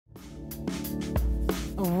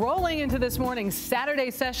Rolling into this morning's Saturday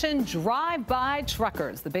session, Drive-By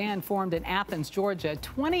Truckers. The band formed in Athens, Georgia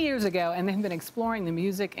 20 years ago, and they've been exploring the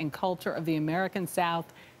music and culture of the American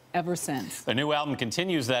South ever since. Their new album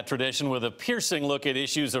continues that tradition with a piercing look at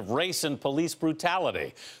issues of race and police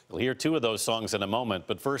brutality. You'll hear two of those songs in a moment,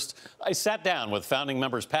 but first, I sat down with founding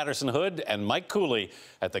members Patterson Hood and Mike Cooley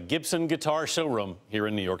at the Gibson Guitar Showroom here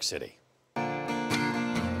in New York City. I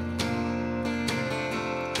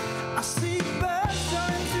see birds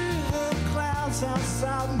flying through the clouds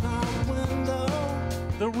outside my window.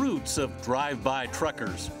 The roots of Drive-By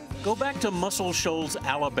Truckers go back to Muscle Shoals,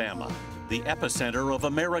 Alabama, the epicenter of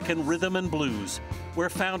American rhythm and blues, where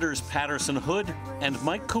founders Patterson Hood and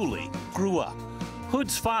Mike Cooley grew up.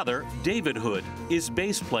 Hood's father, David Hood, is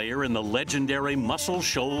bass player in the legendary Muscle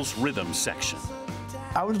Shoals rhythm section.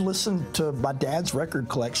 I would listen to my dad's record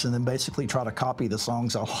collection and basically try to copy the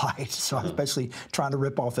songs I liked. So I was basically trying to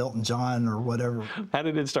rip off Elton John or whatever. How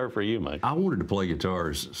did it start for you, Mike? I wanted to play guitar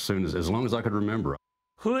as long as I could remember.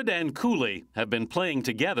 Hood and Cooley have been playing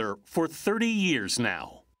together for 30 years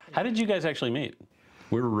now. How did you guys actually meet?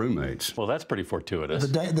 We were roommates. Well, that's pretty fortuitous.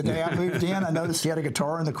 The day I moved in, I noticed he had a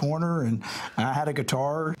guitar in the corner, and I had a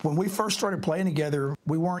guitar. When we first started playing together,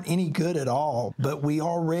 we weren't any good at all, but we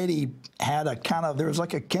already had there was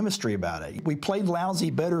like a chemistry about it. We played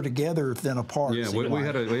lousy better together than apart. Yeah,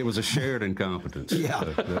 it was a shared incompetence. Yeah.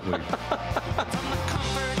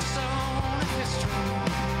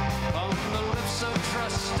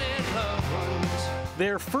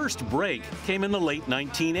 Their first break came in the late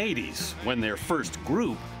 1980s when their first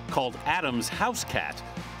group, called Adam's House Cat,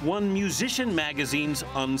 won Musician Magazine's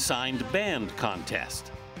Unsigned Band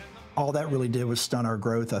contest. All that really did was stunt our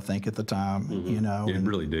growth, I think, at the time, you know. It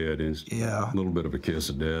really did. It's a little bit of a kiss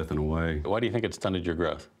of death in a way. Why do you think it stunted your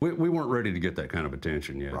growth? We weren't ready to get that kind of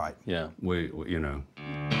attention yet. Right. Yeah. You know.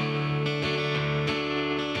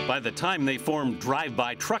 By the time they formed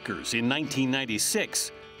Drive-By Truckers in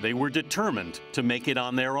 1996, they were determined to make it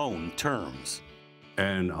on their own terms.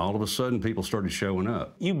 And all of a sudden, people started showing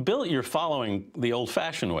up. You built your following the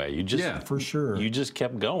old-fashioned way. You just, yeah, for sure. You just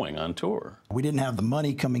kept going on tour. We didn't have the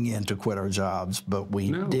money coming in to quit our jobs, but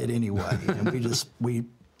we did anyway. And we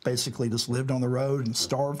basically just lived on the road and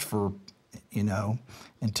starved for, you know,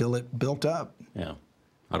 until it built up. Yeah.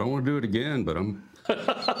 I don't want to do it again, but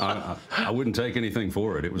I wouldn't take anything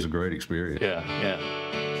for it. It was a great experience. Yeah, yeah.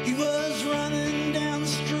 He was running down the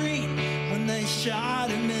street when they shot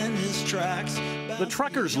him in his tracks. The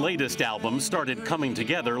Truckers' latest album started coming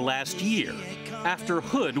together last year after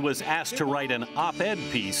Hood was asked to write an op-ed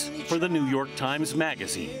piece for the New York Times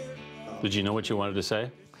Magazine. Did you know what you wanted to say?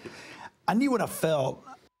 I knew what I felt.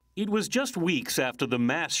 It was just weeks after the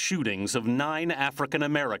mass shootings of 9 African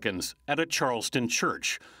Americans at a Charleston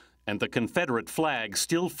church, and the Confederate flag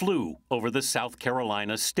still flew over the South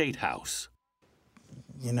Carolina State House.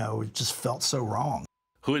 You know, it just felt so wrong.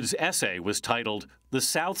 Hood's essay was titled, "The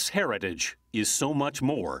South's Heritage is So Much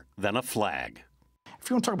More Than a Flag." If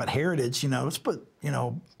you want to talk about heritage, you know, let's put, you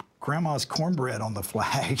know, grandma's cornbread on the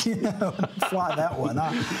flag, you know, fly that one,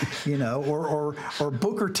 you know, or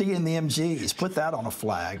Booker T and the MGs, put that on a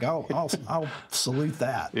flag. I'll salute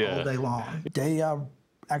that all day long. Day I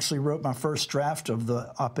actually wrote my first draft of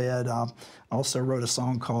the op-ed. I also wrote a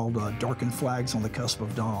song called Darkened Flags on the Cusp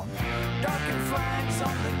of Dawn. Darkened flags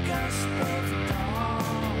on the cusp of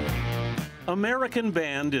dawn. American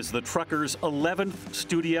Band is the Truckers' 11th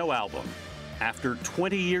studio album. After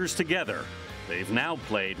 20 years together, they've now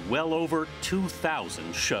played well over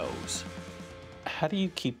 2,000 shows. How do you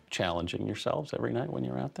keep challenging yourselves every night when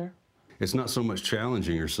you're out there? It's not so much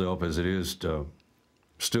challenging yourself as it is to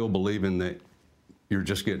still believing that you're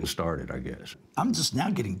just getting started, I guess. I'm just now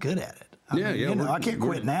getting good at it. I mean, yeah. You know, I can't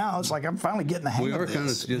quit now. It's like I'm finally getting the hang of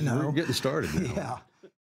this. We're getting started now. Yeah.